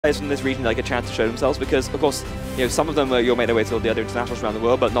players from this region like a chance to show themselves, because of course, you know, some of them you'll make their way to all the other internationals around the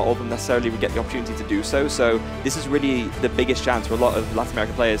world, but not all of them necessarily would get the opportunity to do so. So this is really the biggest chance for a lot of Latin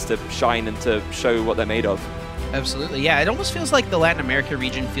American players to shine and to show what they're made of. Absolutely, yeah. It almost feels like the Latin America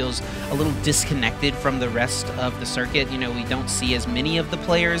region feels a little disconnected from the rest of the circuit. You know, we don't see as many of the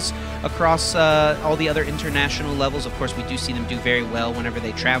players across all the other international levels. Of course, we do see them do very well whenever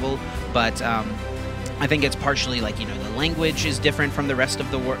they travel, but I think it's partially like, you know, the language is different from the rest of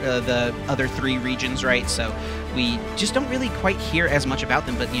the other 3 regions, right? So we just don't really quite hear as much about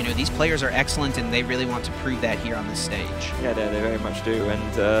them. But, you know, these players are excellent, and they really want to prove that here on this stage. Yeah, they very much do.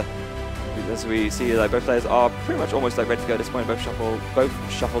 And as we see, like, both players are pretty much almost like ready to go at this point. Both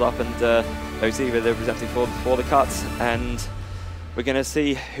shuffled up, and we see they're presenting for the cuts. And we're going to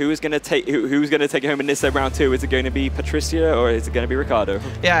see who's going to take it home in this round 2. Is it going to be Patricia or is it going to be Ricardo?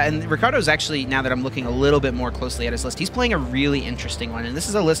 Yeah, and Ricardo's actually, now that I'm looking a little bit more closely at his list, he's playing a really interesting one. And this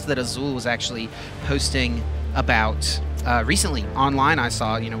is a list that Azul was actually posting about recently online. I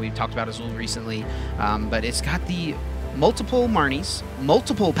saw, you know, we talked about Azul recently, but it's got the multiple Marnies,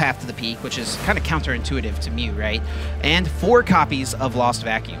 multiple Path to the Peak, which is kind of counterintuitive to Mew, right? And 4 copies of Lost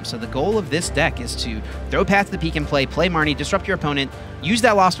Vacuum. So the goal of this deck is to throw Path to the Peak in play Marnie, disrupt your opponent, use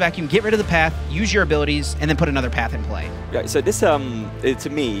that Lost Vacuum, get rid of the path, use your abilities, and then put another path in play. Yeah, so this, to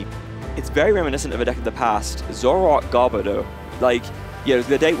me, it's very reminiscent of a deck of the past, Zoroark Garbodo. Like, you know,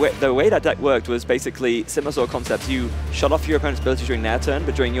 the way that deck worked was basically similar sort of concepts. You shut off your opponent's abilities during their turn,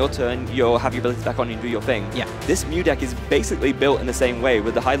 but during your turn, you'll have your abilities back on and do your thing. Yeah. This Mew deck is basically built in the same way.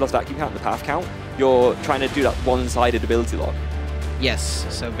 With the high Lost Vacuum count and the path count, you're trying to do that one-sided ability lock. Yes,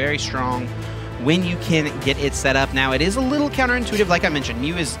 so very strong when you can get it set up. Now, it is a little counterintuitive. Like I mentioned,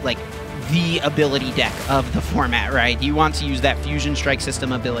 Mew is like the ability deck of the format, right? You want to use that Fusion Strike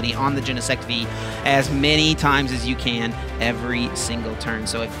system ability on the Genesect V as many times as you can every single turn.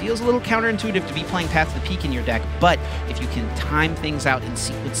 So it feels a little counterintuitive to be playing Path to the Peak in your deck, but if you can time things out and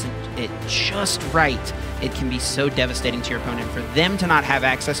sequence it just right, it can be so devastating to your opponent for them to not have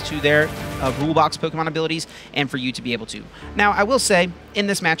access to their rule box Pokemon abilities and for you to be able to. Now, I will say, in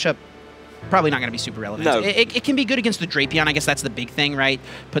this matchup, probably not going to be super relevant. No. It can be good against the Drapion. I guess that's the big thing, right?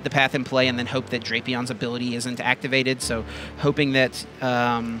 Put the path in play and then hope that Drapion's ability isn't activated. So hoping that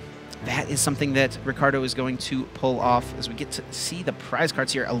that is something that Ricardo is going to pull off as we get to see the prize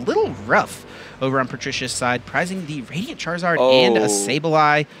cards here. A little rough over on Patricia's side, prizing the Radiant Charizard and a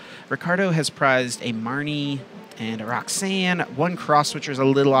Sableye. Ricardo has prized a Marnie and a Roxanne. 1 cross switcher is a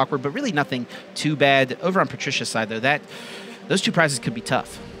little awkward, but really nothing too bad. Over on Patricia's side, though, those 2 prizes could be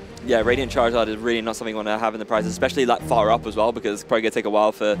tough. Yeah, Radiant Charizard is really not something you want to have in the prizes, especially like far up as well, because it's probably going to take a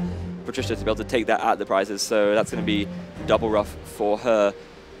while for Patricia to be able to take that at the prizes. So that's going to be double rough for her.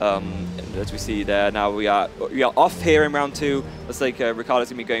 And as we see there, now we are off here in round 2. Looks like Ricardo's going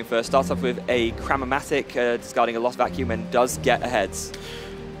to be going first. Starts off with a Cramomatic, discarding a Lost Vacuum, and does get aheads.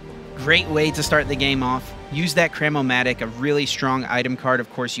 Great way to start the game off. Use that Cramomatic, a really strong item card. Of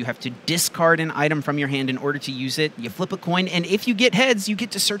course, you have to discard an item from your hand in order to use it. You flip a coin, and if you get heads, you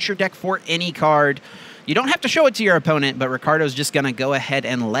get to search your deck for any card. You don't have to show it to your opponent, but Ricardo's just going to go ahead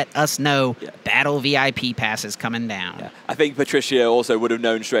and let us know Battle VIP Pass is coming down. Yeah. I think Patricia also would have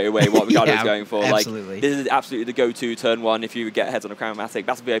known straight away what Ricardo was going for. Absolutely. Like, this is absolutely the go-to turn 1 if you get heads on a Cramomatic.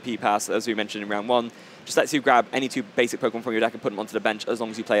 Battle VIP Pass, as we mentioned in round 1, just lets you grab any 2 basic Pokemon from your deck and put them onto the bench as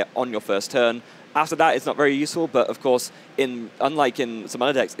long as you play it on your first turn. After that, it's not very useful, but of course, unlike in some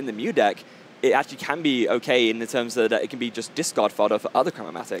other decks, in the Mew deck, it actually can be okay in the terms that it can be just discard fodder for other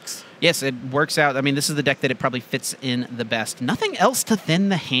Cramomatics. Yes, it works out. I mean, this is the deck that it probably fits in the best. Nothing else to thin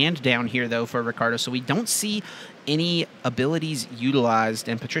the hand down here, though, for Ricardo, so we don't see any abilities utilized,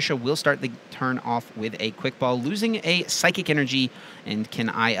 and Patricia will start the turn off with a Quick Ball, losing a Psychic Energy, and can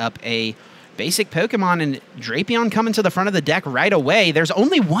eye up a basic Pokemon, and Drapion coming to the front of the deck right away. There's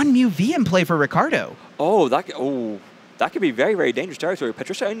only 1 Mew V in play for Ricardo. That could be very, very dangerous territory.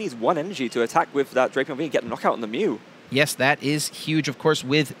 Patricia only needs 1 energy to attack with that Drapion V and get a knockout on the Mew. Yes, that is huge. Of course,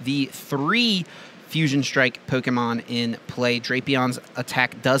 with the 3 Fusion Strike Pokemon in play, Drapion's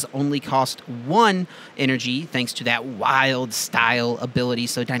attack does only cost 1 energy thanks to that Wild Style ability.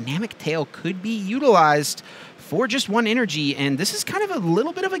 So Dynamic Tail could be utilized for just 1 energy, and this is kind of a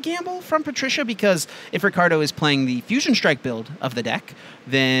little bit of a gamble from Patricia, because if Ricardo is playing the Fusion Strike build of the deck,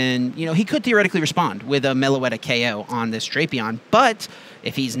 then, you know, he could theoretically respond with a Meloetta KO on this Drapion. But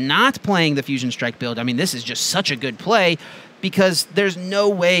if he's not playing the Fusion Strike build, I mean, this is just such a good play. because there's no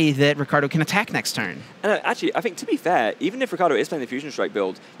way that Ricardo can attack next turn. And actually, I think, to be fair, even if Ricardo is playing the Fusion Strike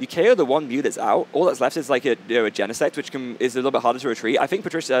build, you KO the one Mew that's out, all that's left is like a Genesect, which is a little bit harder to retreat. I think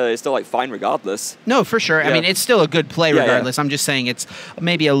Patricia is still like fine regardless. No, for sure. I mean, it's still a good play regardless. Yeah. I'm just saying it's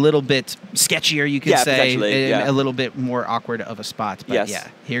maybe a little bit sketchier, you could say, a little bit more awkward of a spot. But yeah,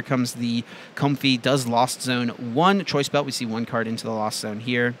 here comes the Comfy, does Lost Zone 1 Choice Belt. We see one card into the Lost Zone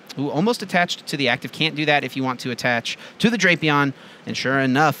here. Ooh, almost attached to the active. Can't do that if you want to attach to the Drapion. And sure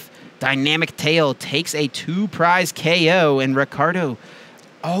enough, Dynamic Tail takes a 2-prize KO, and Ricardo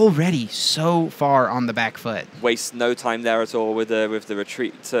already so far on the back foot. Wastes no time there at all with the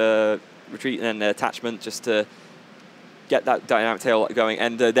retreat and the attachment just to get that Dynamic Tail going.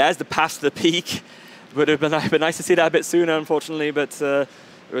 And there's the pass to the peak. Would have been nice to see that a bit sooner, unfortunately, but it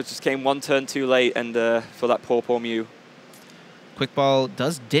just came one turn too late, and for that poor Mew. Quick Ball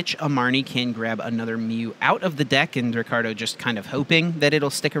does ditch a Marnie, can grab another Mew out of the deck, and Ricardo just kind of hoping that it'll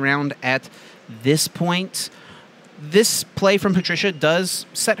stick around at this point. This play from Patricia does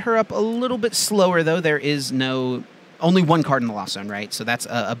set her up a little bit slower, though. There is only one card in the Lost Zone, right? So that's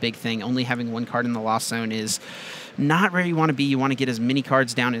a big thing. Only having one card in the Lost Zone is not where you want to be. You want to get as many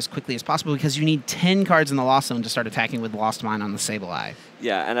cards down as quickly as possible because you need 10 cards in the Lost Zone to start attacking with Lost Mine on the Sableye.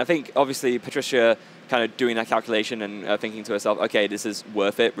 Yeah, and I think, obviously, Patricia kind of doing that calculation and thinking to herself, okay, this is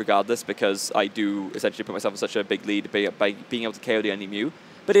worth it regardless because I do essentially put myself in such a big lead by being able to KO the only Mew.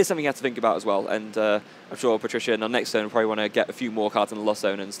 But it is something you have to think about as well. And I'm sure Patricia in the next turn will probably want to get a few more cards in the Lost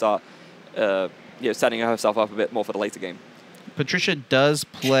Zone and start setting herself up a bit more for the later game. Patricia does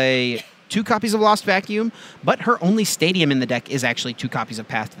play 2 copies of Lost Vacuum, but her only Stadium in the deck is actually 2 copies of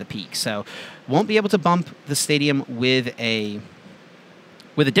Path to the Peak. So won't be able to bump the Stadium with a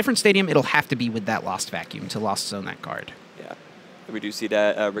different Stadium. It'll have to be with that Lost Vacuum to Lost Zone that card. Yeah. We do see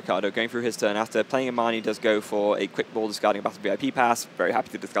there Ricardo going through his turn. After playing a Marnie, does go for a Quick Ball, discarding a Battle VIP pass. Very happy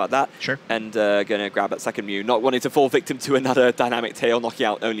to discard that. Sure. And going to grab that second Mew, not wanting to fall victim to another Dynamic Tail knocking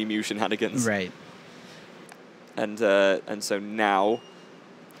out only Mew shenanigans. Right. And so now,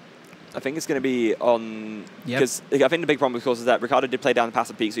 I think it's going to be on... Because I think the big problem, of course, is that Ricardo did play down the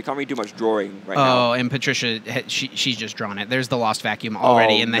passive peak, so he can't really do much drawing right now. Oh, and Patricia, she's just drawn it. There's the Lost Vacuum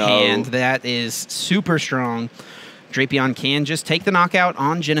already in the hand. That is super strong. Drapion can just take the knockout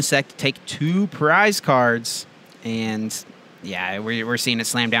on Genesect, take 2 prize cards, and... yeah, we're seeing it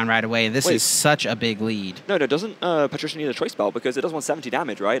slam down right away. This is such a big lead. No, doesn't Patricia need a choice belt because it does 170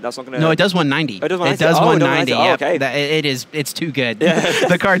 damage, right? That's not going to... No, it does 190. Oh, it does 190? It does 190. Oh, okay. It's too good. Yeah.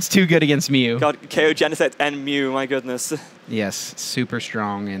 The card's too good against Mew. God, KO Genesect and Mew, my goodness. Yes, super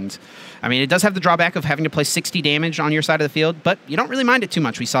strong. And, I mean, it does have the drawback of having to play 60 damage on your side of the field, but you don't really mind it too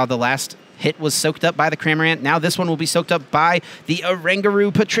much. We saw the last hit was soaked up by the Cramorant. Now this one will be soaked up by the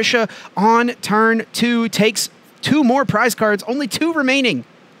Oranguru. Patricia on turn 2 takes 2 more prize cards, only 2 remaining.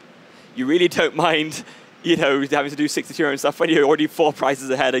 You really don't mind, having to do 62 and stuff when you're already 4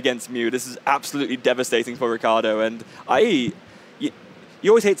 prizes ahead against Mew. This is absolutely devastating for Ricardo, and you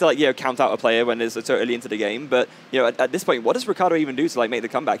always hate to count out a player when it's so early into the game, but at this point, what does Ricardo even do to make the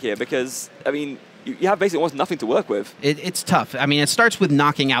comeback here? Because I mean, you have basically almost nothing to work with. It's tough. I mean, it starts with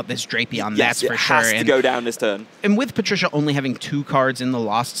knocking out this Drapion, that's for sure. It has to go down this turn. And with Patricia only having 2 cards in the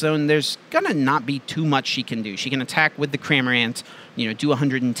Lost Zone, there's going to not be too much she can do. She can attack with the Cramorant, do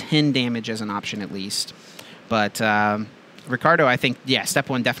 110 damage as an option at least. But Ricardo, I think, step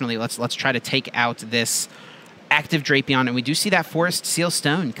 1, definitely let's try to take out this active Drapion, and we do see that Forest Seal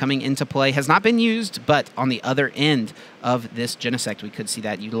Stone coming into play. Has not been used, but on the other end of this Genesect, we could see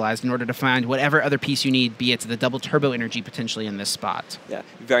that utilized in order to find whatever other piece you need, be it the double turbo energy potentially in this spot. Yeah,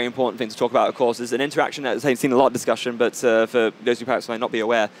 very important thing to talk about, of course, is an interaction that has seen a lot of discussion, but for those who perhaps might not be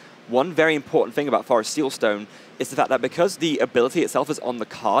aware, one very important thing about Forest Seal Stone is the fact that because the ability itself is on the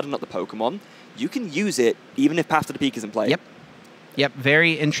card and not the Pokemon, you can use it even if Path to the Peak is in play. Yep,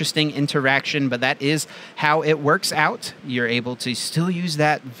 very interesting interaction, but that is how it works out. You're able to still use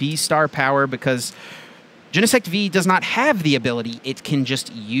that V-Star power because Genesect V does not have the ability. It can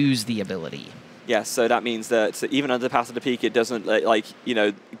just use the ability. Yes, so that means that even under Path to the Peak, it doesn't,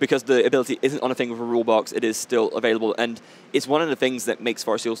 because the ability isn't on a thing with a rule box, it is still available. And it's one of the things that makes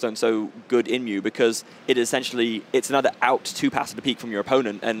Forest Seal Stone so good in Mew because it essentially, it's another out to Path to the Peak from your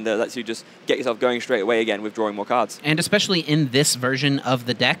opponent and lets you just get yourself going straight away again with drawing more cards. And especially in this version of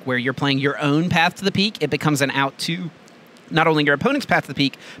the deck where you're playing your own Path to the Peak, it becomes an out to not only your opponent's Path to the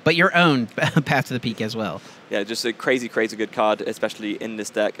Peak, but your own Path to the Peak as well. Yeah, just a crazy, crazy good card, especially in this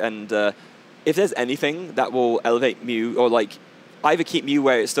deck. And if there's anything that will elevate Mew, or either keep Mew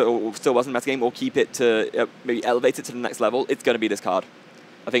where it still was in the meta game, or keep it to maybe elevate it to the next level, it's going to be this card.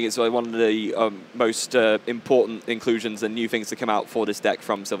 I think it's one of the most important inclusions and new things to come out for this deck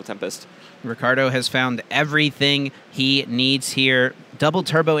from Silver Tempest. Ricardo has found everything he needs here. Double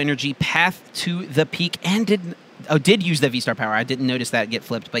turbo energy, path to the peak, and did use the V-Star power. I didn't notice that get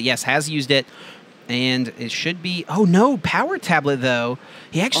flipped, but yes, has used it. And it should be... Oh, no, power tablet, though.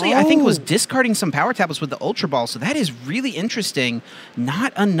 He actually, I think, was discarding some power tablets with the Ultra Ball, so that is really interesting.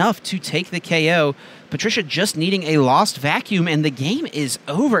 Not enough to take the KO. Patricia just needing a Lost Vacuum, and the game is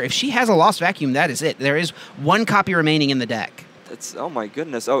over. If she has a Lost Vacuum, that is it. There is one copy remaining in the deck. That's, oh, my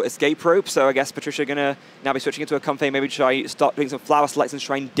goodness. Oh, Escape Rope, so I guess Patricia going to now be switching into a Comfey, maybe start doing some flower selects and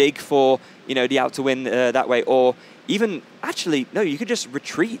try and dig for, the out to win that way. Or even, actually, no, you could just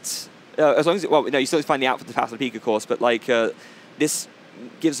retreat. As long as, you still find the out for the path of the peak, of course, but this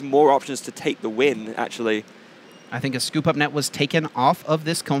gives more options to take the win, actually. I think a scoop up net was taken off of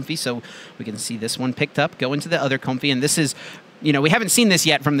this Comfey, so we can see this one picked up, go into the other Comfey, and this is, we haven't seen this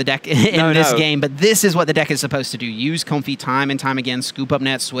yet from the deck in this game, but this is what the deck is supposed to do. Use Comfey time and time again, scoop up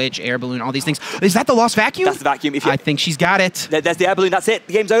net, switch, air balloon, all these things. Is that the Lost Vacuum? That's the vacuum. I think she's got it. There's the air balloon, that's it,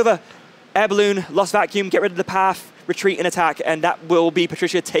 the game's over. Air balloon, Lost Vacuum, get rid of the path, retreat and attack, and that will be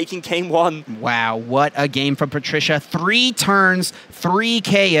Patricia taking game 1. Wow, what a game from Patricia. 3 turns, 3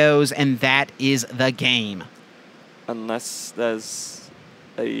 KOs, and that is the game. Unless there's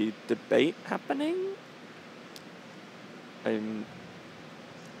a debate happening?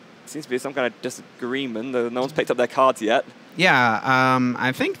 Seems to be some kind of disagreement, though no one's picked up their cards yet. Yeah,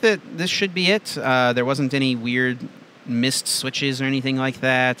 I think that this should be it. There wasn't any weird missed switches or anything like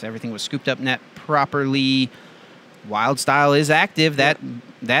that. Everything was scooped up net properly. Wild Style is active. That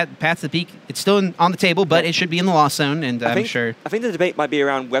path to the peak, it's still on the table, but it should be in the loss zone, and I'm sure. I think the debate might be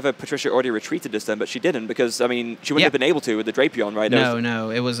around whether Patricia already retreated this turn, but she didn't, because she wouldn't have been able to with the Drapion, right?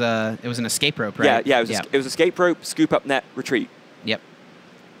 No, it was an escape rope, right? Yeah, it was escape rope, scoop up net, retreat. Yep.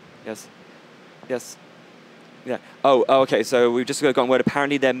 Yes. Yeah. Oh, okay. So we've just gone word.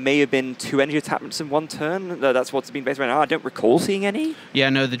 Apparently, there may have been 2 energy attachments in one turn. That's what's been based right now. I don't recall seeing any. Yeah,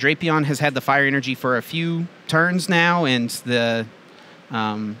 no. The Drapion has had the fire energy for a few turns now, and the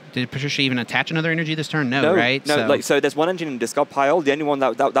did Patricia even attach another energy this turn? No, right? No. So there's 1 engine in the discard pile. The only one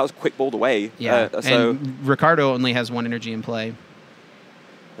that was quick balled away. Yeah. And Ricardo only has 1 energy in play.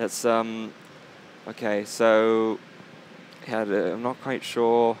 That's okay. So yeah, I'm not quite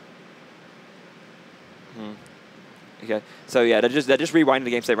sure. Okay, so yeah, they're just rewinding the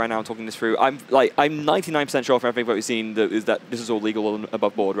game state right now and talking this through. I'm 99% sure from everything that we've seen that this is all legal and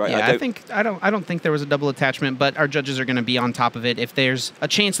above board, right? Yeah, I don't think there was a double attachment, but our judges are going to be on top of it. If there's a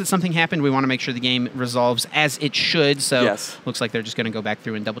chance that something happened, we want to make sure the game resolves as it should. So looks like they're just going to go back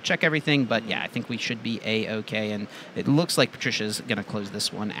through and double check everything. But yeah, I think we should be a-okay, and it looks like Patricia's going to close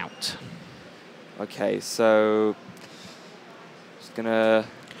this one out. Okay, so just gonna.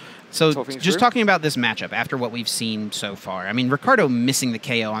 So just talking about this matchup after what we've seen so far, I mean, Ricardo missing the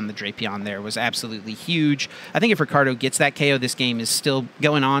KO on the Drapion there was absolutely huge. I think if Ricardo gets that KO, this game is still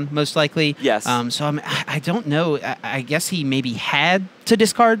going on, most likely. Yes. So I don't know. I guess he maybe had to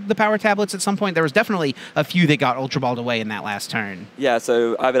discard the power tablets at some point. There was definitely a few that got Ultra Balled away in that last turn. Yeah,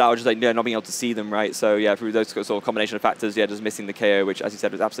 so either that or just not being able to see them, right? So yeah, through those sort of combination of factors, just missing the KO, which, as you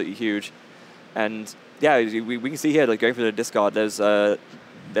said, was absolutely huge. And yeah, we can see here, going for the discard,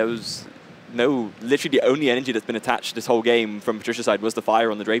 there was literally the only energy that's been attached this whole game from Patricia's side was the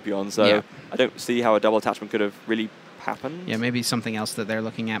fire on the Drapion, so I don't see how a double attachment could have really happened. Yeah, maybe something else that they're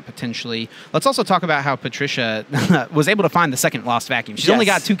looking at potentially. Let's also talk about how Patricia was able to find the second Lost Vacuum. She's only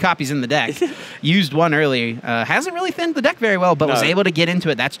got 2 copies in the deck. Used 1 early. Hasn't really thinned the deck very well, but was able to get into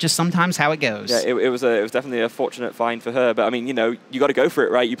it. That's just sometimes how it goes. Yeah, it was definitely a fortunate find for her, but I mean, you got to go for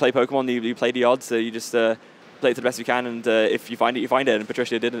it, right? You play Pokemon, you play the odds, so you just play it to the best you can, and if you find it, you find it, and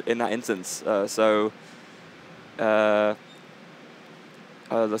Patricia did it in that instance.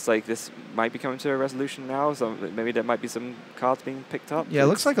 Looks like this might be coming to a resolution now, so maybe there might be some cards being picked up. Yeah, it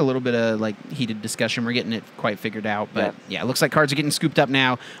looks like a little bit of heated discussion. We're getting it quite figured out, but yeah, it looks like cards are getting scooped up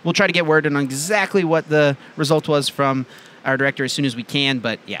now. We'll try to get word on exactly what the result was from our director as soon as we can,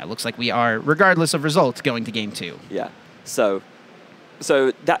 but yeah, it looks like we are, regardless of result, going to game 2. Yeah, so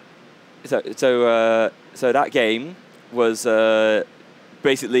that game was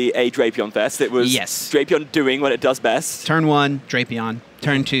basically a Drapion fest. It was Drapion doing what it does best. Turn 1, Drapion.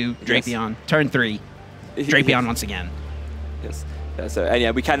 Turn 2, Drapion. Turn 3, Drapion once again. Yes. So and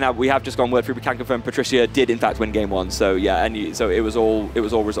yeah, we have just gone word through. We can confirm Patricia did in fact win game 1. So yeah, so it was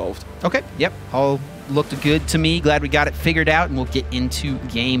all resolved. Okay. Yep. All looked good to me. Glad we got it figured out, and we'll get into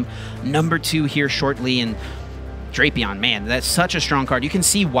game number 2 here shortly. And Drapion, man, that's such a strong card. You can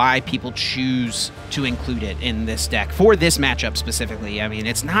see why people choose to include it in this deck for this matchup specifically. I mean,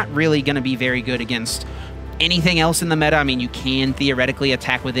 it's not really going to be very good against anything else in the meta. I mean, you can theoretically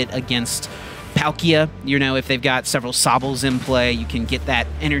attack with it against Palkia. You know, if they've got several Sobbles in play, you can get that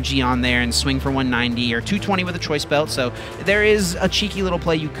energy on there and swing for 190 or 220 with a Choice Belt. So there is a cheeky little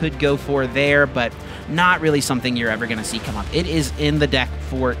play you could go for there, but not really something you're ever going to see come up. It is in the deck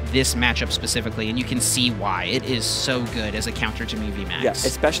for this matchup specifically, and you can see why. It is so good as a counter to Mew VMAX. Yeah,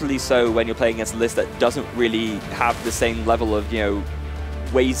 especially so when you're playing against a list that doesn't really have the same level of, you know,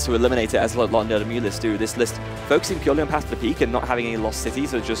 ways to eliminate it as a lot of the other Mew lists do. This list focusing purely on Path to the Peak and not having any lost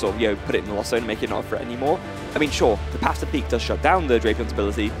cities, so just sort of, you know, put it in the lost zone and make it not a threat anymore. I mean, sure, the Path to the Peak does shut down the Drapion's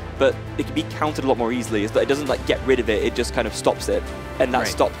ability, but it can be countered a lot more easily. It doesn't like get rid of it, it just kind of stops it, and that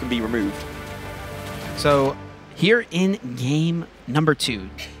stop can be removed. So here in game number 2,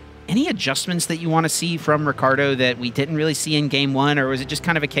 any adjustments that you want to see from Ricardo that we didn't really see in game 1, or was it just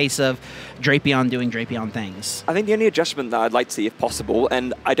kind of a case of Drapion doing Drapion things? I think the only adjustment that I'd like to see, if possible,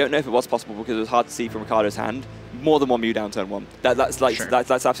 and I don't know if it was possible because it was hard to see from Ricardo's hand, more than one Mew down turn 1. That's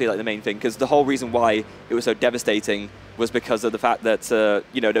absolutely like the main thing, because the whole reason why it was so devastating was because of the fact that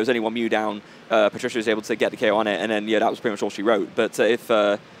you know, there was only one Mew down. Patricia was able to get the KO on it, and then yeah, that was pretty much all she wrote. But if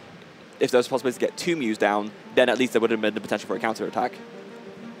there was a possibility to get 2 Mews down, then at least there would have been the potential for a counter attack.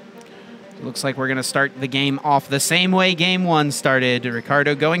 Looks like we're going to start the game off the same way game 1 started.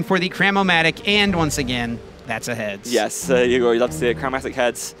 Ricardo going for the Cramomatic, and once again, that's a heads. Yes, you'd love to see a Cramomatic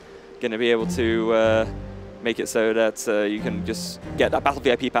heads. Going to be able to make it so that you can just get that Battle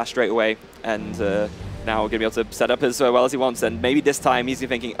VIP pass straight away, and now we're going to be able to set up as well as he wants. And maybe this time he's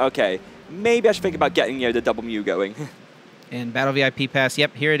thinking, okay, maybe I should think about getting, you know, the double Mew going. And Battle VIP pass,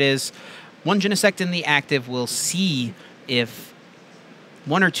 yep, here it is. 1 Genesect in the active. We'll see if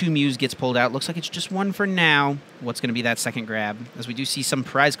 1 or 2 Mews gets pulled out. Looks like it's just 1 for now. What's going to be that second grab? As we do see some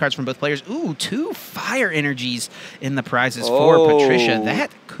prize cards from both players. Ooh, 2 Fire Energies in the prizes for Patricia. That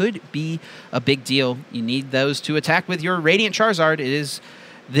could be a big deal. You need those to attack with your Radiant Charizard. It is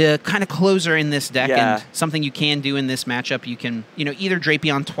the kind of closer in this deck, and something you can do in this matchup. You can, you know, either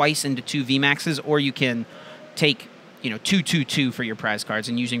Drapion twice into 2 VMAXs, or you can take, you know, 2/2/2 for your prize cards,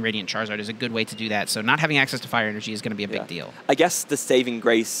 and using Radiant Charizard is a good way to do that. So not having access to Fire Energy is going to be a big deal. I guess the saving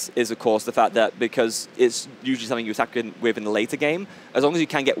grace is, of course, the fact that because it's usually something you attack with in the later game, as long as you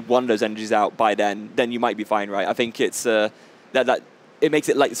can get 1 of those energies out by then you might be fine, right? I think it's that it makes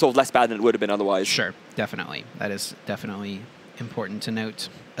it like sort of less bad than it would have been otherwise. Sure, definitely. That is definitely important to note.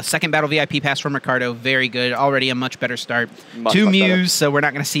 A second Battle VIP pass from Ricardo, very good. Already a much better start. Much 2 better. Mews, so we're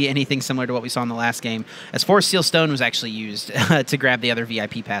not going to see anything similar to what we saw in the last game. As Force Seal Stone was actually used to grab the other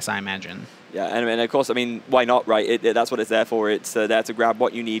VIP pass, I imagine. Yeah, and of course, I mean, why not, right? That's what it's there for. It's there to grab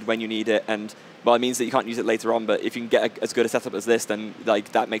what you need when you need it, and well, it means that you can't use it later on, but if you can get as good a setup as this, then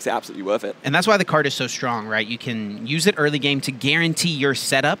like that makes it absolutely worth it. And that's why the card is so strong, right? You can use it early game to guarantee your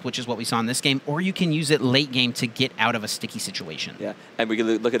setup, which is what we saw in this game, or you can use it late game to get out of a sticky situation. Yeah, and we can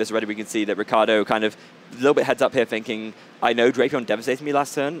look at this already, we can see that Ricardo kind of a little bit heads up here thinking, I know Drapion devastated me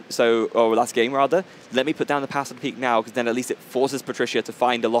last turn, or last game rather, let me put down the Pass to the Peak now, because then at least it forces Patricia to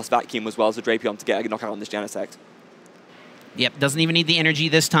find a lost vacuum as well as the Drapion to get a knockout on this Genesect. Yep, doesn't even need the energy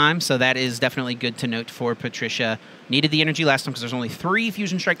this time, so that is definitely good to note for Patricia. Needed the energy last time because there's only 3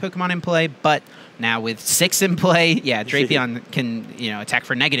 Fusion Strike Pokemon in play, but now with 6 in play, yeah, Drapion can, you know, attack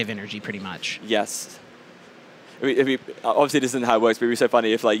for negative energy pretty much. Yes. Obviously, this isn't how it works, but it would be so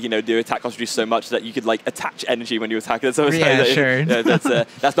funny if, like, you know, the attack cost reduced so much that you could, like, attach energy when you attack it. So yeah, sure. Yeah,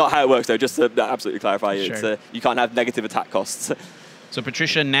 that's not how it works, though, just to absolutely clarify. Sure. You can't have negative attack costs. So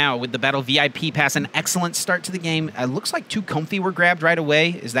Patricia now with the Battle VIP pass, an excellent start to the game. Looks like 2 Comfy were grabbed right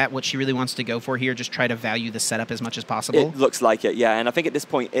away. Is that what she really wants to go for here? Just try to value the setup as much as possible? It looks like it, yeah. And I think at this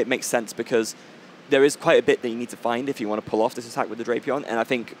point it makes sense because there is quite a bit that you need to find if you want to pull off this attack with the Drapion, and I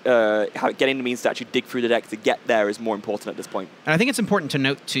think getting the means to actually dig through the deck to get there is more important at this point. And I think it's important to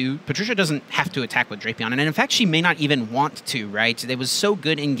note, too, Patricia doesn't have to attack with Drapion, and in fact, she may not even want to, right? It was so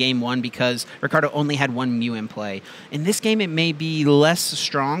good in Game 1 because Ricardo only had 1 Mew in play. In this game, it may be less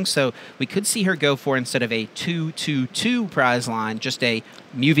strong, so we could see her go for, instead of a 2/2/2 prize line, just a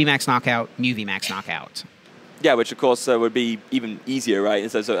Mew VMAX knockout, Mew VMAX knockout. Yeah, which of course would be even easier, right,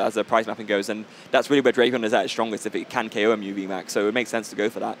 as the prize mapping goes, and that's really where Drapion is at its strongest if it can KO a Mew VMAX, so it makes sense to go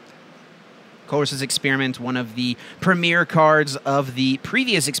for that. Colress's Experiment, one of the premier cards of the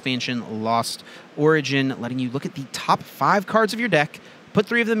previous expansion, Lost Origin, letting you look at the top 5 cards of your deck, put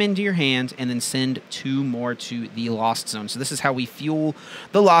 3 of them into your hand, and then send 2 more to the Lost Zone. So this is how we fuel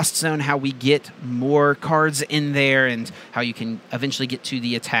the Lost Zone, how we get more cards in there, and how you can eventually get to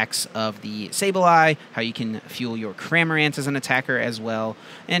the attacks of the Sableye, how you can fuel your Cramorant as an attacker as well,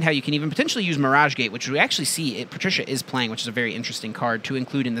 and how you can even potentially use Mirage Gate, which we actually see Patricia is playing, which is a very interesting card to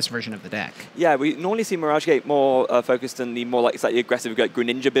include in this version of the deck. Yeah, we normally see Mirage Gate more focused on the more like slightly aggressive like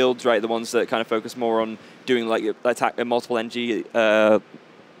Greninja builds, right? The ones that kind of focus more on doing like attack multiple NG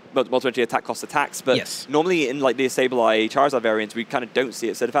attack cost attacks, but yes. Normally in like the Sableye Charizard variants, we kind of don't see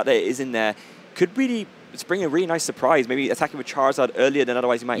it. So the fact that it is in there could really bring a really nice surprise. Maybe attacking with Charizard earlier than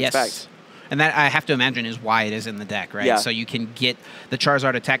otherwise you might expect. And that, I have to imagine, is why it is in the deck, right? Yeah. So you can get the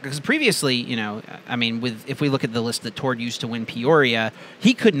Charizard attack. Because previously, you know, I mean, if we look at the list that Tord used to win Peoria,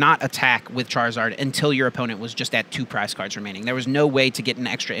 he could not attack with Charizard until your opponent was just at 2 prize cards remaining. There was no way to get an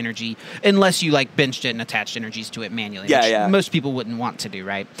extra energy unless you, like, benched it and attached energies to it manually, which most people wouldn't want to do,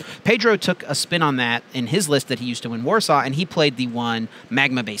 right? Pedro took a spin on that in his list that he used to win Warsaw, and he played the 1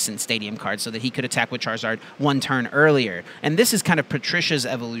 Magma Basin Stadium card so that he could attack with Charizard 1 turn earlier. And this is kind of Patricia's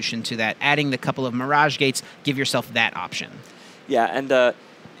evolution to that, adding the couple of Mirage Gates, give yourself that option. Yeah, and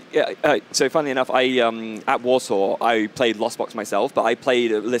so funnily enough, I at Warsaw I played Lost Box myself, but I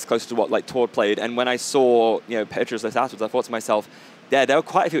played a list closer to what like Tord played. And when I saw Petra's list afterwards, I thought to myself, yeah, there were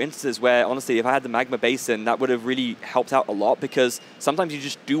quite a few instances where honestly, if I had the Magma Basin, that would have really helped out a lot because sometimes you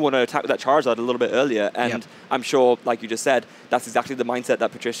just do want to attack with that Charizard a little bit earlier. And I'm sure, like you just said, that's exactly the mindset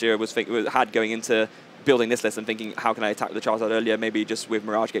that Patricia had going into building this list and thinking, how can I attack the Charizard earlier, maybe just with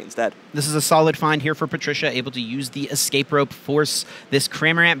Mirage Gate instead. This is a solid find here for Patricia, able to use the Escape Rope, force this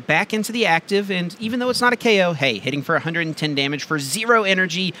Cramorant back into the active, and even though it's not a KO, hey, hitting for 110 damage for 0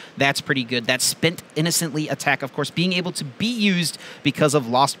 energy, that's pretty good. That Spent Innocently attack, of course, being able to be used because of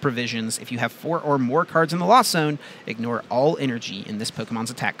Lost Provisions. If you have 4 or more cards in the Lost Zone, ignore all energy in this Pokemon's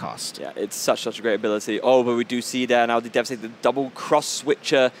attack cost. Yeah, it's such a great ability. Oh, but we do see there now the Devastator double cross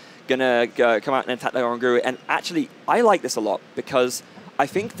switcher gonna come out and attack the Oranguru. And actually, I like this a lot because I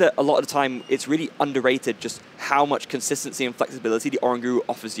think that a lot of the time it's really underrated just how much consistency and flexibility the Oranguru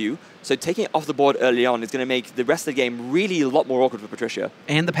offers you. So taking it off the board early on is going to make the rest of the game really a lot more awkward for Patricia.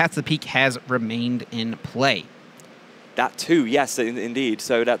 And the Path to the Peak has remained in play. That too, yes, indeed.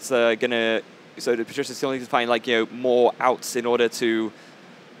 So that's so the Patricia still needs to find like more outs in order to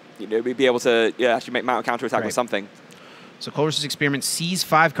be able to actually mount a counterattack with something. So Colress's Experiment sees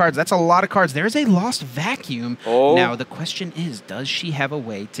 5 cards. That's a lot of cards. There's a Lost Vacuum. Oh. Now, the question is, does she have a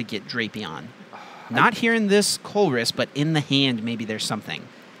way to get Drapion? Not here in this Colress, but in the hand, maybe there's something.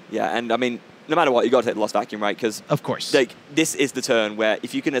 Yeah, and I mean, no matter what, you got to take the Lost Vacuum, right? Because of course, like this is the turn where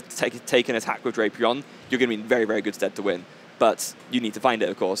if you can take an attack with Drapion, you're going to be in very, very good stead to win. But you need to find it,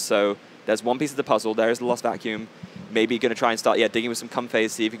 of course. So there's one piece of the puzzle. There is the Lost Vacuum. Maybe you're going to try and start digging with some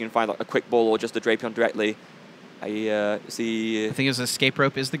Comphase, see if you can find like a Quick Ball or just a Drapion directly. I think it was Escape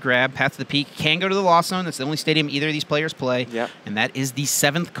Rope is the grab. Path to the Peak can go to the Lost Zone. That's the only stadium either of these players play. Yeah. And that is the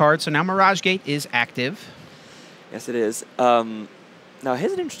 7th card. So now Mirage Gate is active. Yes, it is. Now,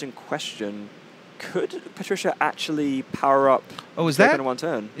 here's an interesting question. Could Patricia actually power up Drapion in 1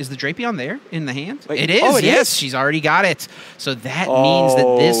 turn? Is the Drapion there in the hand? Wait, it is. Oh, it yes, is. She's already got it. So that means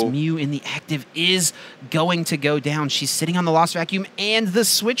that this Mew in the active is going to go down. She's sitting on the Lost Vacuum and the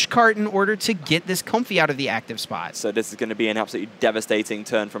Switch cart in order to get this Comfy out of the active spot. So this is going to be an absolutely devastating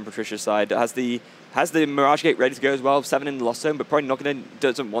turn from Patricia's side. Has the Mirage Gate ready to go as well? 7 in the Lost Zone, but probably not going to,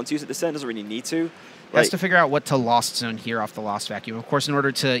 doesn't want to use it this turn, doesn't really need to. Has to figure out what to Lost Zone here off the Lost Vacuum. Of course, in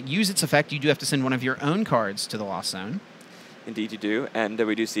order to use its effect, you do have to send one of your own cards to the Lost Zone. Indeed you do, and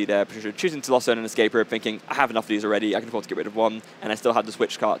we do see there Patricia choosing to Lost Zone and Escape Rope, thinking, I have enough of these already, I can afford to get rid of 1, and I still have the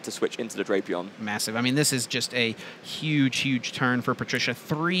Switch card to switch into the Drapion. Massive. I mean, this is just a huge, huge turn for Patricia.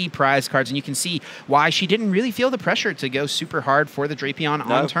 3 prize cards, and you can see why she didn't really feel the pressure to go super hard for the Drapion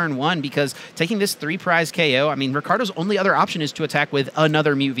on turn 1, because taking this 3 prize KO, I mean, Ricardo's only other option is to attack with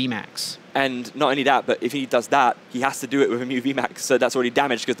another Mew VMAX. And not only that, but if he does that, he has to do it with a Mew VMAX, so that's already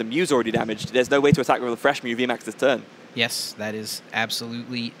damaged because the Mew's already damaged. There's no way to attack with a fresh Mew VMAX this turn. Yes, that is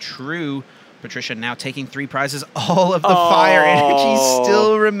absolutely true. Patricia now taking 3 prizes. All of the fire energy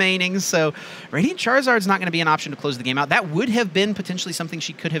still remaining. So Radiant Charizard's not going to be an option to close the game out. That would have been potentially something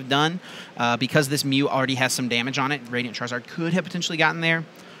she could have done because this Mew already has some damage on it. Radiant Charizard could have potentially gotten there.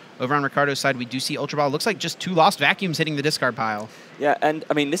 Over on Ricardo's side, we do see Ultra Ball. It looks like just 2 Lost Vacuums hitting the discard pile. Yeah, and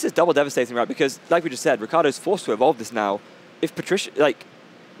I mean, this is double devastating, right? Because, like we just said, Ricardo's forced to evolve this now. If Patricia, like,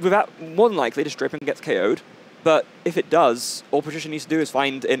 more than likely, this Drapion gets KO'd. But if it does, all Patricia needs to do is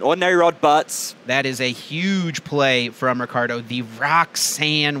find an Ordinary Rod, but... That is a huge play from Ricardo. The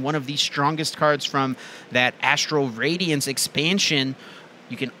Roxanne, one of the strongest cards from that Astral Radiance expansion.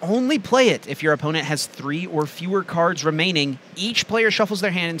 You can only play it if your opponent has 3 or fewer cards remaining. Each player shuffles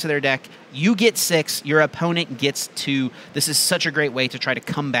their hand into their deck. You get 6. Your opponent gets 2. This is such a great way to try to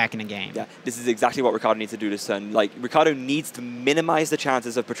come back in a game. Yeah, this is exactly what Ricardo needs to do this turn. Like, Ricardo needs to minimize the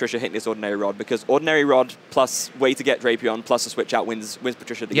chances of Patricia hitting this Ordinary Rod, because Ordinary Rod plus way to get Drapion plus a switch out wins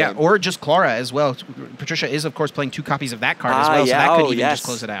Patricia the game. Yeah, or just Clara as well. Patricia is, of course, playing 2 copies of that card as well, so that could even just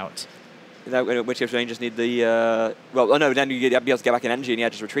close it out. In which case, Rangers need the... then you'd be able to get back in energy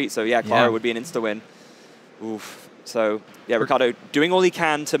and just retreat. So, yeah, Clara would be an insta-win. Oof. So, yeah, Ricardo doing all he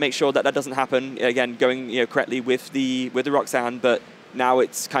can to make sure that that doesn't happen. Again, going correctly with the Roxanne, but now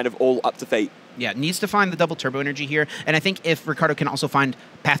it's kind of all up to fate. Yeah, needs to find the double turbo energy here. And I think if Ricardo can also find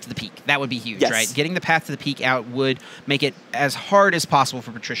Path to the Peak, that would be huge, right? Getting the Path to the Peak out would make it as hard as possible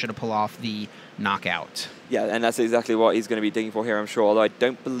for Patricia to pull off the knockout. Yeah, and that's exactly what he's going to be digging for here, I'm sure. Although I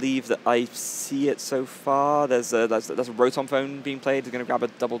don't believe that I see it so far. There's a Rotom phone being played. He's going to grab a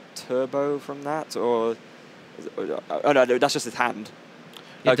double turbo from that, or... Oh, no, that's just his hand.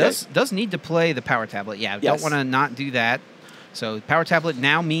 It does need to play the Power Tablet. Yeah, don't want to not do that. So Power Tablet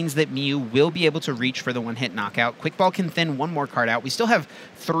now means that Mew will be able to reach for the one-hit knockout. Quick Ball can thin 1 more card out. We still have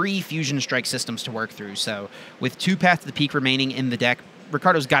 3 Fusion Strike systems to work through. So with 2 Path to the Peak remaining in the deck,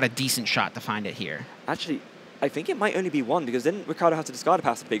 Ricardo's got a decent shot to find it here. Actually, I think it might only be 1, because didn't Ricardo have to discard a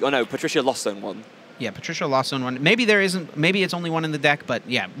Path to the Peak? Oh no, Patricia lost zone 1. Yeah, Patricia lost zone 1. Maybe there isn't. Maybe it's only 1 in the deck, but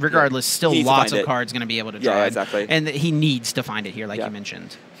yeah, regardless, still lots of cards going to be able to draw. Yeah, exactly. And he needs to find it here, like you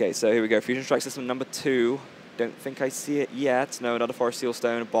mentioned. Okay, so here we go. Fusion Strike System number 2. Don't think I see it yet. No, another Forest Seal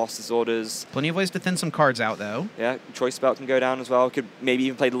Stone, Boss's Orders. Plenty of ways to thin some cards out, though. Yeah, Choice Belt can go down as well. Could maybe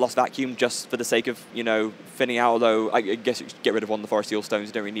even play the Lost Vacuum just for the sake of, thinning out, although I guess you could get rid of one of the Forest Seal Stones.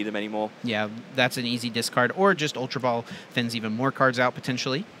 You don't really need them anymore. Yeah, that's an easy discard. Or just Ultra Ball thins even more cards out,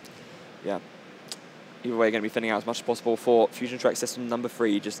 potentially. Yeah. Either way, going to be thinning out as much as possible for Fusion Strike System number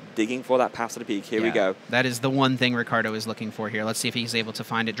 3, just digging for that Path to the Peak. Here we go. That is the one thing Ricardo is looking for here. Let's see if he's able to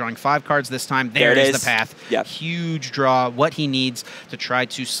find it. Drawing 5 cards this time. There is the path. Yep. Huge draw. What he needs to try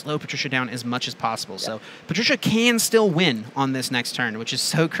to slow Patricia down as much as possible. Yep. So Patricia can still win on this next turn, which is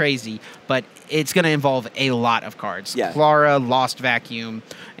so crazy, but it's going to involve a lot of cards. Yeah. Clara, Lost Vacuum,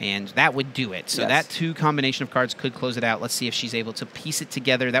 and that would do it. So that 2 combination of cards could close it out. Let's see if she's able to piece it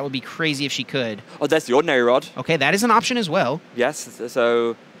together. That would be crazy if she could. Oh, that's the Ordinary Rod. Okay, that is an option as well. Yes,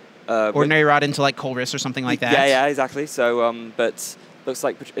 so... Ordinary Rod into, like, Colress or something like that. Yeah, exactly. So, but looks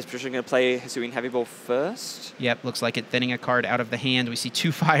like is Patricia going to play Hisuian Heavy Ball first? Yep, looks like it thinning a card out of the hand. We see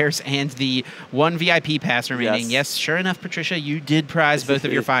 2 fires and the 1 VIP pass remaining. Yes, sure enough, Patricia, you did prize both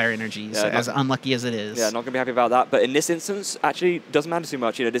of your fire energies, as unlucky as it is. Yeah, not going to be happy about that. But in this instance, actually, doesn't matter too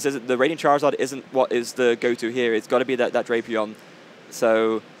much. This isn't the Radiant Charizard isn't what is the go-to here. It's got to be that Drapion.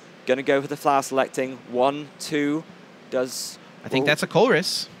 So, going to go for the flower selecting. 1, 2, does... I think that's a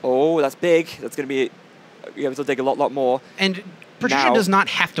Colress. Oh, that's big. That's going to be... You're able to dig a lot more. And Patricia does not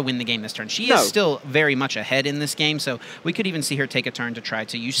have to win the game this turn. She is still very much ahead in this game, so we could even see her take a turn to try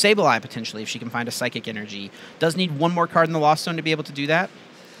to use Sableye potentially if she can find a Psychic Energy. Does need 1 more card in the Lost Zone to be able to do that.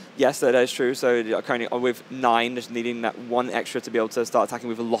 Yes, that is true. So currently with 9, just needing that 1 extra to be able to start attacking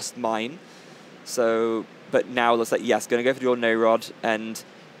with a Lost Mine. So, but now it looks like, yes, going to go for the Ordinary Rod and...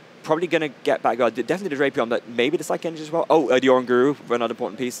 Probably going to get back, definitely the Drapion, but maybe the Psychic Energy as well. Oh, the Oranguru, another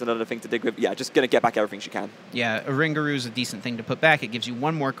important piece, another thing to dig with. Yeah, just going to get back everything she can. Yeah, Oranguru is a decent thing to put back. It gives you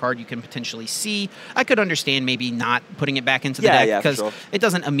 1 more card you can potentially see. I could understand maybe not putting it back into the deck because it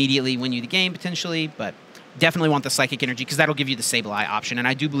doesn't immediately win you the game potentially, but definitely want the Psychic Energy because that'll give you the Sableye option, and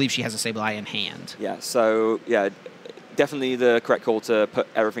I do believe she has a Sableye in hand. Yeah, so, yeah, definitely the correct call to put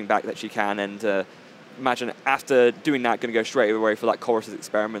everything back that she can, and... imagine after doing that, going to go straight away for that Chorus's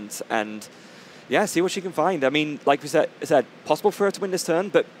experiment and, yeah, see what she can find. I mean, like we said, possible for her to win this turn,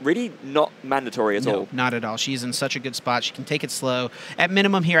 but really not mandatory at all. Not at all. She's in such a good spot. She can take it slow. At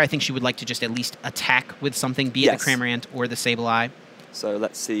minimum here, I think she would like to just at least attack with something, be it the Cramorant or the Sableye. So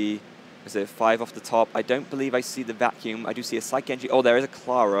let's see. Is there 5 off the top? I don't believe I see the Vacuum. I do see a Psychic Energy. Oh, there is a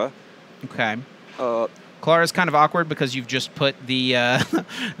Clara. Okay. Clara's kind of awkward because you've just put the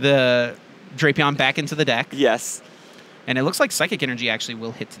the Drapion back into the deck. Yes. And it looks like Psychic Energy actually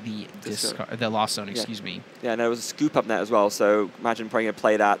will hit the Lost Zone, excuse me. Yeah, and there was a Scoop up net as well, so imagine probably going to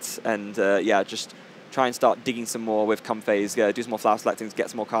play that and, yeah, just try and start digging some more with Comphase, do some more flower selectings, get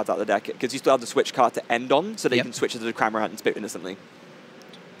some more cards out of the deck, because you still have the switch card to end on, so that you can switch to the Cramorant and spit innocently.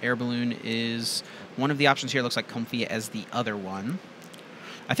 Air Balloon is one of the options here. Looks like Comfy as the other one.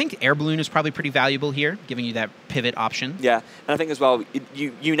 I think Air Balloon is probably pretty valuable here, giving you that pivot option. Yeah, and I think as well,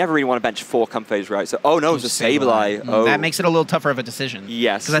 you never really want to bench 4 Comphase, right? So, oh no, it's a Sableye. That makes it a little tougher of a decision.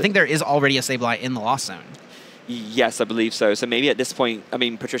 Yes. Because I think there is already a Sableye in the Lost Zone. Yes, I believe so. So maybe at this point, I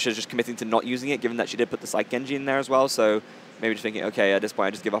mean, Patricia's just committing to not using it, given that she did put the Psych Genji in there as well. So maybe just thinking, okay, at this point,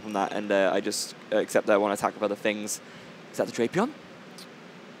 I just give up on that, and I just accept that I want to attack with other things. Is that the Drapion?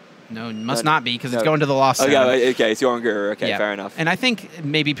 No, it must not be, because it's going to the lost zone. Yeah, okay, it's Yoronguru. Okay, yeah. fair enough. And I think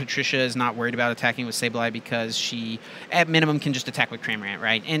maybe Patricia is not worried about attacking with Sableye because she, at minimum, can just attack with Cramorant,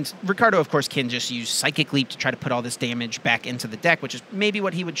 right? And Ricardo, of course, can just use Psychic Leap to try to put all this damage back into the deck, which is maybe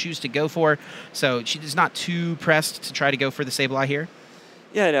what he would choose to go for. So she's not too pressed to try to go for the Sableye here.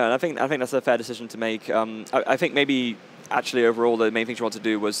 Yeah, no, and I think that's a fair decision to make. I think maybe actually overall the main thing she wanted to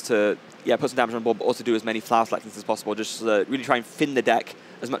do was to put some damage on the board, but also do as many flower selections as possible. Just really try and thin the deck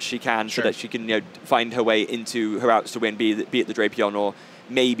as much as she can, so that she can find her way into her outs to win, be it the Drapion or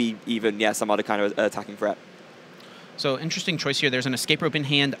maybe even some other kind of attacking threat. So interesting choice here. There's an Escape Rope in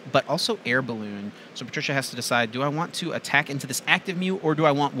hand, but also Air Balloon. So Patricia has to decide, do I want to attack into this active Mew, or do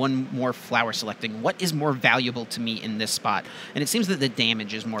I want one more flower selecting? What is more valuable to me in this spot? And it seems that the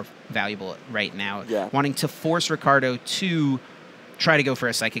damage is more valuable right now. Yeah. Wanting to force Ricardo to try to go for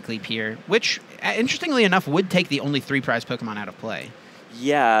a Psychic Leap here, which, interestingly enough, would take the only 3 prize Pokemon out of play.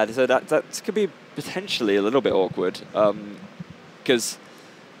 Yeah, so that could be potentially a little bit awkward, because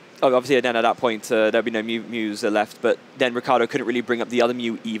obviously then at that point there'd be no Mews left, but then Ricardo couldn't really bring up the other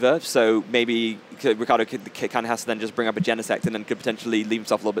Mew either, so maybe Ricardo kind of has to then just bring up a Genesect and then could potentially leave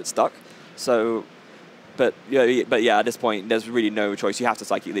himself a little bit stuck. So, but yeah, at this point there's really no choice. You have to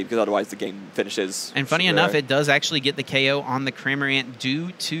Psychic Leap because otherwise the game finishes. And funny enough, it does actually get the KO on the Cramorant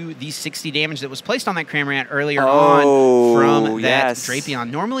due to the 60 damage that was placed on that Cramorant earlier on from that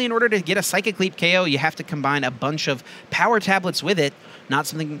Drapion. Normally, in order to get a Psychic Leap KO, you have to combine a bunch of power tablets with it. Not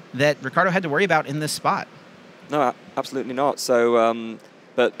something that Ricardo had to worry about in this spot. No, absolutely not. So,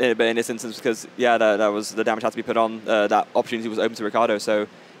 but in this instance, because that was the damage had to be put on. That opportunity was open to Ricardo. So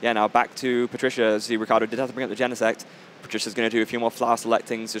yeah, now back to Patricia. See, Ricardo did have to bring up the Genesect. Patricia's going to do a few more flower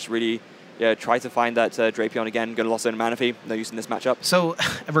selectings, just really try to find that Drapion again. Going to lost zone Manaphy. No use in this matchup. So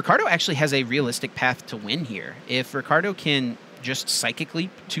Ricardo actually has a realistic path to win here. If Ricardo can just Psychic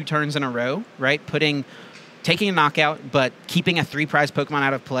Leap 2 turns in a row, right, taking a knockout, but keeping a 3 prize Pokemon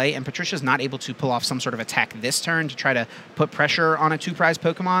out of play, and Patricia's not able to pull off some sort of attack this turn to try to put pressure on a 2 prize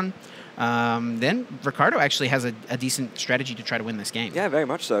Pokemon, then Ricardo actually has a decent strategy to try to win this game. Yeah, very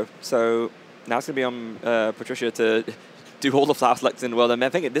much so. So now it's going to be on Patricia to do all the flower selects in the world. And I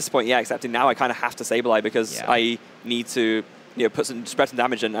think at this point, accepting now I kind of have to Sableye because I need to spread some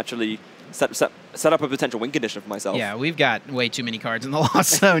damage and actually set up a potential win condition for myself. Yeah, we've got way too many cards in the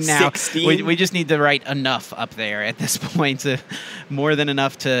lost zone now. 16? We just need to write enough up there at this point, more than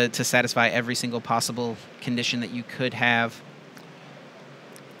enough to satisfy every single possible condition that you could have.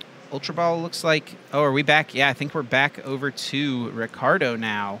 Ultra Ball looks like... Oh, are we back? Yeah, I think we're back over to Ricardo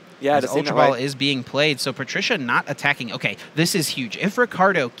now. Yeah, as Ultra Ball is being played. So Patricia not attacking. Okay, this is huge. If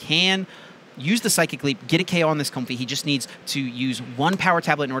Ricardo can use the Psychic Leap, get a KO on this Comfy, he just needs to use 1 power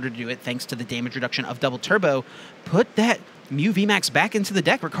tablet in order to do it, thanks to the damage reduction of Double Turbo. Put that Mew VMAX back into the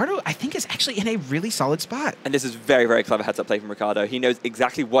deck. Ricardo, I think, is actually in a really solid spot. And this is very, very clever heads-up play from Ricardo. He knows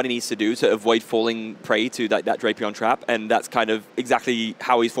exactly what he needs to do to avoid falling prey to that Drapion trap, and that's kind of exactly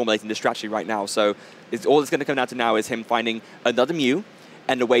how he's formulating this strategy right now. So all it's going to come down to now is him finding another Mew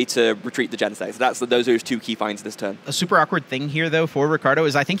and a way to retreat the Genesect. So those are his 2 key finds this turn. A super awkward thing here, though, for Ricardo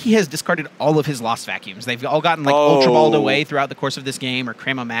is I think he has discarded all of his lost vacuums. They've all gotten like Ultra Balled away throughout the course of this game, or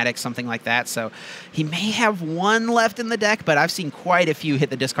Cramomatic, something like that. So he may have 1 left in the deck, but I've seen quite a few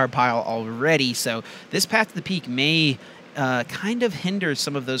hit the discard pile already. So this path to the peak may kind of hinder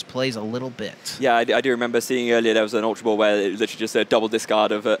some of those plays a little bit. Yeah, I do remember seeing earlier there was an Ultra Ball where it was literally just a double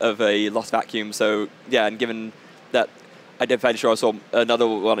discard of a lost vacuum. So yeah, and given that, I'm fairly sure I saw another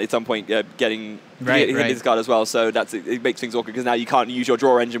one at some point getting this card as well. So it makes things awkward because now you can't use your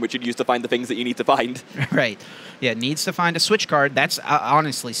draw engine, which you'd use to find the things that you need to find. Right. Yeah, needs to find a switch card. That's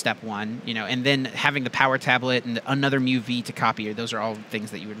honestly step 1. And then having the power tablet and another Mew V to copy. Those are all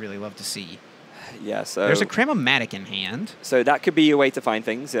things that you would really love to see. Yeah. So there's a Cramomatic in hand. So that could be a way to find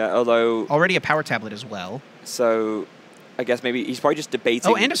things. Yeah. Although already a power tablet as well. So I guess maybe he's probably just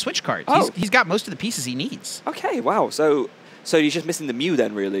debating. Oh, and a switch card. Oh. He's got most of the pieces he needs. Okay, wow. So he's just missing the Mew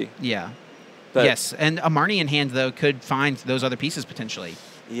then, really? Yeah. But yes, and a Marnie in hand, though, could find those other pieces potentially.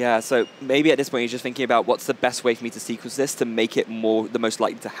 Yeah, so maybe at this point he's just thinking about what's the best way for me to sequence this to make it the most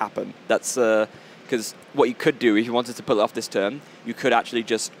likely to happen. That's because what you could do, if you wanted to pull it off this turn, you could actually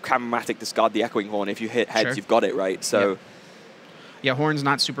just Cramomatic discard the Echoing Horn. If you hit heads, you've got it, right? So. Yeah, Horn's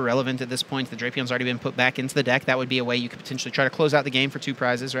not super relevant at this point. The Drapion's already been put back into the deck. That would be a way you could potentially try to close out the game for 2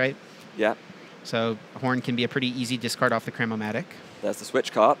 prizes, right? Yeah. So Horn can be a pretty easy discard off the Cramomatic. There's the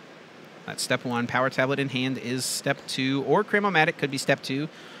switch card. That's step 1. Power tablet in hand is step 2, or Cramomatic could be step 2.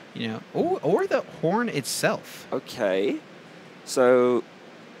 You know, or the horn itself. Okay. So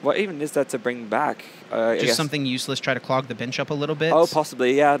what even is that to bring back? Just something useless. Try to clog the bench up a little bit. Oh,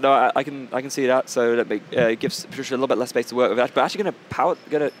 possibly. Yeah. No, I can see that. So that gives Patricia a little bit less space to work with. But actually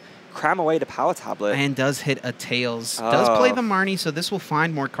gonna cram away the power tablet. And does hit a tails. Does play the Marnie, so this will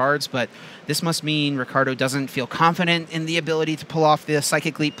find more cards. But this must mean Ricardo doesn't feel confident in the ability to pull off the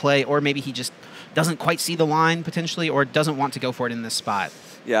Psychic Leap play, or maybe he just doesn't quite see the line potentially, or doesn't want to go for it in this spot.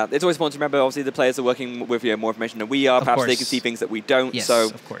 Yeah, it's always important to remember, obviously, the players are working with more information than we are. Perhaps they can see things that we don't. Yes, so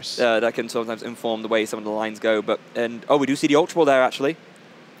of course. That can sometimes inform the way some of the lines go. We do see the Ultra Ball there, actually.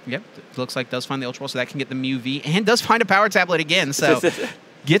 Yep, looks like does find the Ultra Ball, so that can get the Mew V, and does find a Power Tablet again, so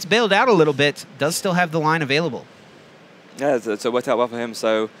gets bailed out a little bit, does still have the line available. Yeah, so it worked out well for him.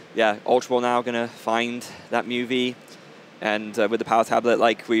 So, yeah, Ultra Ball now going to find that Mew V. And with the Power Tablet,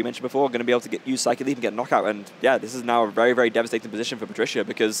 like we mentioned before, going to be able to use Psychic Leap and get a knockout. And yeah, this is now a very, very devastating position for Patricia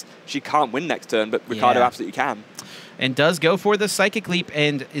because she can't win next turn, but Ricardo absolutely can. And does go for the Psychic Leap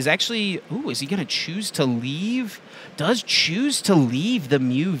and is actually, is he going to choose to leave? Does choose to leave the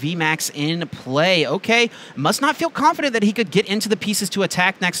Mew VMAX in play. Okay, must not feel confident that he could get into the pieces to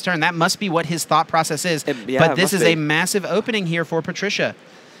attack next turn. That must be what his thought process is. But this is a massive opening here for Patricia.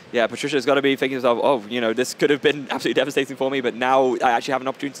 Yeah, Patricia's got to be thinking to herself, this could have been absolutely devastating for me, but now I actually have an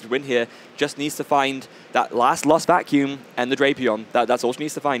opportunity to win here. Just needs to find that last lost vacuum and the Drapion. That's all she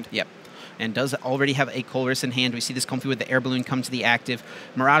needs to find. Yep. And does already have a Colress in hand. We see this Comfy with the Air Balloon come to the active.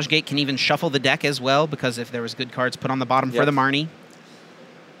 Mirage Gate can even shuffle the deck as well, because if there was good cards put on the bottom for the Marnie.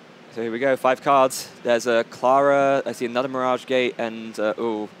 So here we go, 5 cards. There's a Clara, I see another Mirage Gate, and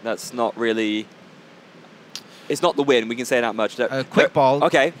that's not really... It's not the win, we can say that much. Quick Ball.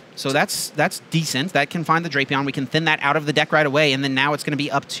 Okay. So that's decent. That can find the Drapion. We can thin that out of the deck right away, and then now it's going to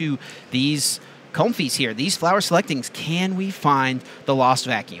be up to these Comfies here, these flower selectings. Can we find the lost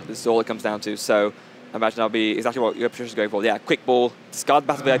vacuum? This is all it comes down to. So I imagine that'll be exactly what your Patricia's going for. Yeah, Quick Ball, discard the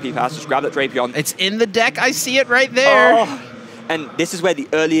Battle VIP pass, just grab that Drapion. It's in the deck. I see it right there. Oh. And this is where the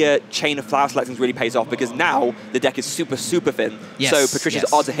earlier chain of flower selections really pays off, because now the deck is super, super thin. Yes, so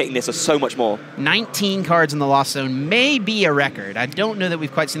Patricia's odds of hitting this are so much more. 19 cards in the Lost Zone may be a record. I don't know that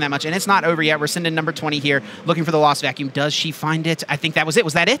we've quite seen that much. And it's not over yet. We're sending number 20 here, looking for the Lost Vacuum. Does she find it? I think that was it.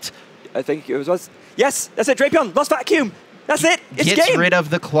 Was that it? I think it was. Yes, that's it. Drapion, Lost Vacuum. That's it. It's Gets game. rid of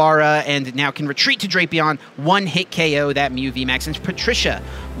the Clara and now can retreat to Drapion. 1-hit KO that Mew VMAX. And Patricia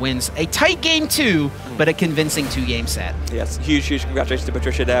wins a tight game 2, but a convincing 2-game set. Yes, huge, huge congratulations to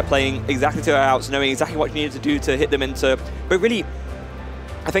Patricia there, playing exactly to her outs, knowing exactly what she needed to do to hit them into. But really,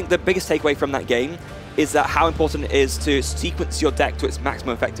 I think the biggest takeaway from that game is that how important it is to sequence your deck to its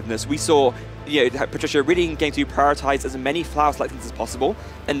maximum effectiveness. We saw Patricia really in game 2 prioritize as many flower selections as possible,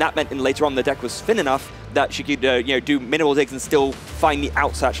 and that meant later on the deck was thin enough that she could do minimal digs and still find the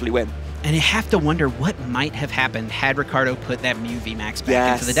outs to actually win. And you have to wonder what might have happened had Ricardo put that Mew VMAX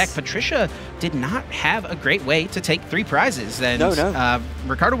back into the deck. Patricia did not have a great way to take 3 prizes. And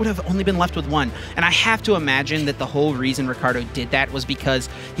Ricardo would have only been left with 1. And I have to imagine that the whole reason Ricardo did that was because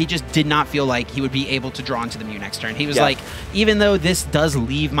he just did not feel like he would be able to draw into the Mew next turn. He was like, even though this does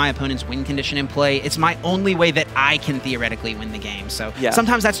leave my opponent's win condition in play, it's my only way that I can theoretically win the game. So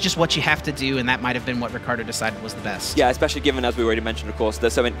sometimes that's just what you have to do, and that might have been what Ricardo decided was the best. Yeah, especially given, as we already mentioned, of course,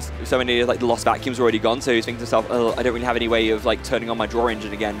 there's so many like the lost vacuum's already gone, so he's thinking to himself, oh, I don't really have any way of like turning on my draw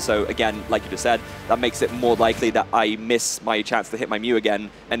engine again. So again, like you just said, that makes it more likely that I miss my chance to hit my Mew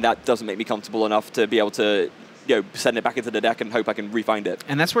again, and that doesn't make me comfortable enough to be able to send it back into the deck and hope I can re-find it.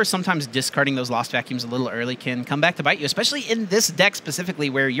 And that's where sometimes discarding those lost vacuums a little early can come back to bite you, especially in this deck specifically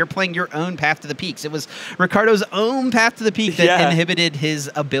where you're playing your own path to the peaks. It was Ricardo's own path to the peak that inhibited his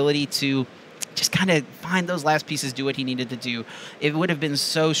ability to just kind of find those last pieces, do what he needed to do. It would have been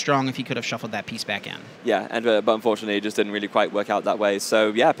so strong if he could have shuffled that piece back in. Yeah, and but unfortunately, it just didn't really quite work out that way.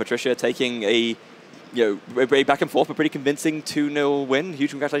 So yeah, Patricia taking a back and forth, but pretty convincing 2-0 win. Huge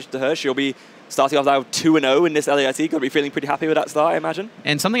congratulations to her. She'll be starting off now 2-0 in this LAIT. Got to be feeling pretty happy with that start, I imagine.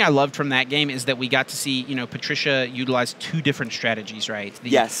 And something I loved from that game is that we got to see, Patricia utilize 2 different strategies, right?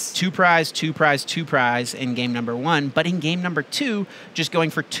 The 2 prize, 2 prize, 2 prize in game number 1, but in game number 2, just going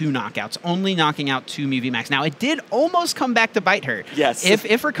for 2 knockouts, only knocking out 2 Mew VMAX. Now, it did almost come back to bite her. Yes.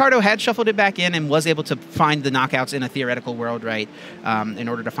 If Ricardo had shuffled it back in and was able to find the knockouts in a theoretical world, right, in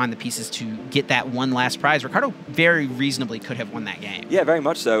order to find the pieces to get that one last prize, Ricardo very reasonably could have won that game. Yeah, very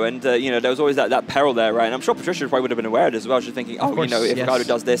much so. And, there was always that peril there, right? And I'm sure Patricia probably would have been aware of it as well. She's thinking, oh, if Ricardo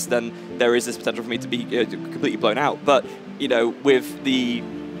does this, then there is this potential for me to be completely blown out. But, with the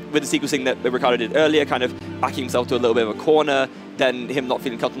sequencing that Ricardo did earlier, kind of backing himself to a little bit of a corner, then him not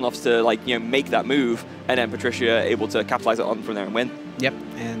feeling comfortable enough to like make that move, and then Patricia able to capitalize it on from there and win. Yep,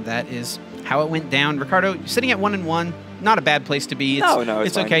 and that is how it went down. Ricardo, sitting at 1-1, not a bad place to be.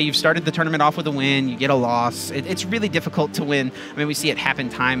 It's okay. You've started the tournament off with a win. You get a loss. It's really difficult to win. I mean, we see it happen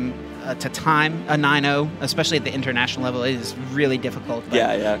time to time, a 9-0, especially at the international level. It is really difficult.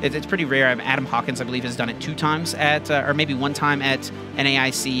 Yeah. It's pretty rare. Adam Hawkins, I believe, has done it 2 times at, or maybe 1 time at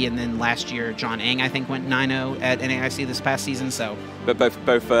NAIC, and then last year, John Eng, I think, went 9-0 at NAIC this past season. So, but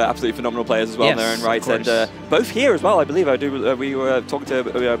both absolutely phenomenal players as well in their own right, and both here as well. I believe we were talking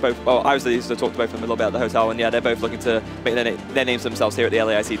to both. Well, I was used to talk to both of them a little bit at the hotel, and yeah, they're both looking to make their names themselves here at the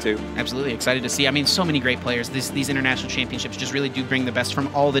LAIC too. Absolutely excited to see. I mean, so many great players. These international championships just really do bring the best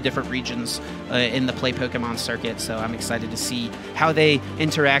from all the different regions in the Play Pokemon circuit. So I'm excited to see how they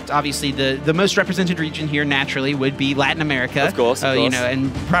interact. Obviously, the most represented region here naturally would be Latin America, of course.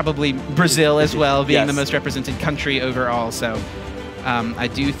 And probably Brazil as well, being the most represented country overall. So. I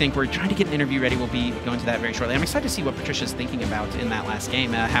do think we're trying to get an interview ready. We'll be going to that very shortly. I'm excited to see what Patricia's thinking about in that last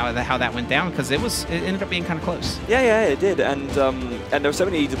game, how that went down, because it ended up being kind of close. Yeah, it did, and there were so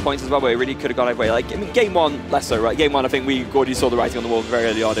many points as well where it really could have gone either way. Like, I mean, game 1 less so, right? Game 1, I think we already saw the writing on the wall very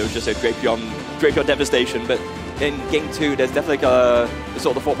early on. It was just a great beyond devastation. But in game 2, there's definitely sort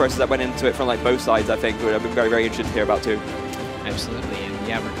of the thought process that went into it from like both sides. I think would have been very, very interested to hear about too. Absolutely.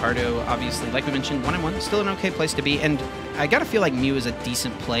 Yeah, Ricardo, obviously, like we mentioned, 1-1, still an okay place to be. And I got to feel like Mew is a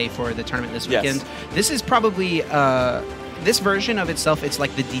decent play for the tournament this weekend. Yes. This is probably, this version of itself, it's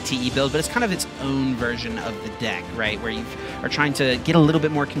like the DTE build, but it's kind of its own version of the deck, right? Where you are trying to get a little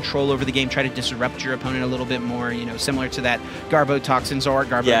bit more control over the game, try to disrupt your opponent a little bit more, similar to that Garbo Toxins or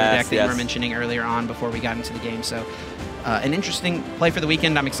Garbo deck that you were mentioning earlier on before we got into the game. So an interesting play for the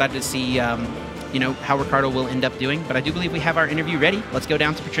weekend. I'm excited to see how Ricardo will end up doing. But I do believe we have our interview ready. Let's go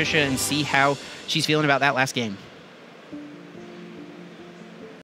down to Patricia and see how she's feeling about that last game.